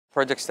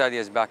Project Stadia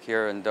is back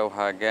here in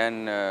Doha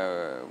again.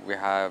 We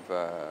have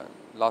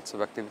lots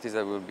of activities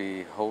that we'll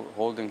be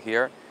holding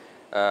here.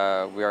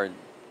 We are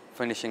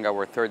finishing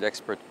our third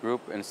expert group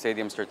in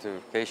stadium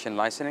certification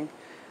licensing.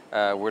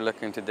 We're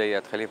looking today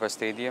at Khalifa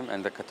Stadium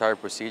and the Qatar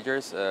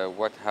procedures.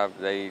 What have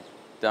they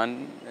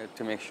done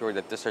to make sure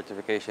that this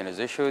certification is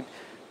issued,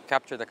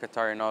 capture the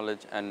Qatari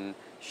knowledge and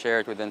share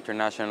it with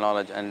international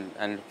knowledge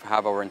and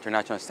have our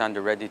international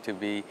standard ready to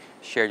be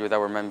shared with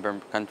our member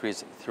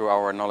countries through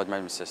our knowledge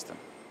management system.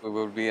 We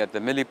will be at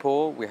the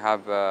Millipole. We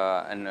have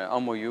an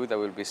MOU that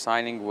we'll be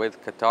signing with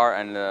Qatar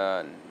and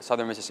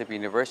Southern Mississippi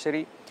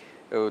University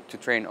to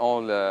train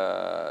all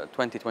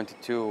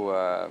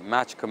 2022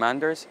 match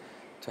commanders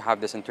to have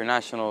this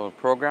international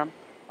program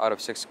out of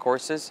 6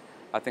 courses.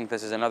 I think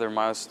this is another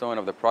milestone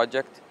of the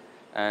project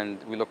and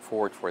we look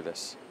forward for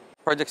this.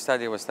 Project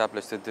Stadia was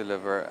established to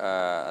deliver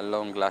a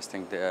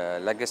long-lasting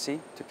legacy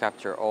to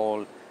capture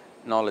all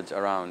knowledge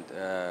around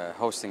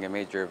hosting a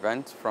major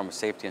event from a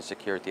safety and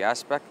security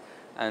aspect,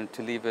 and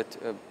to leave it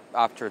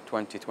after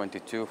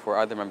 2022 for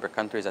other member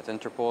countries at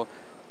Interpol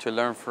to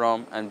learn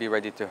from and be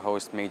ready to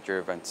host major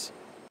events.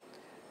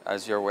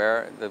 As you're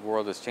aware, the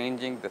world is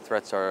changing, the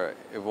threats are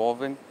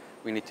evolving,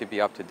 we need to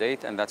be up to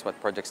date, and that's what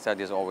Project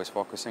Stadia is always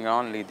focusing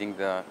on, leading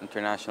the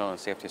international and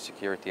safety and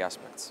security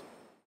aspects.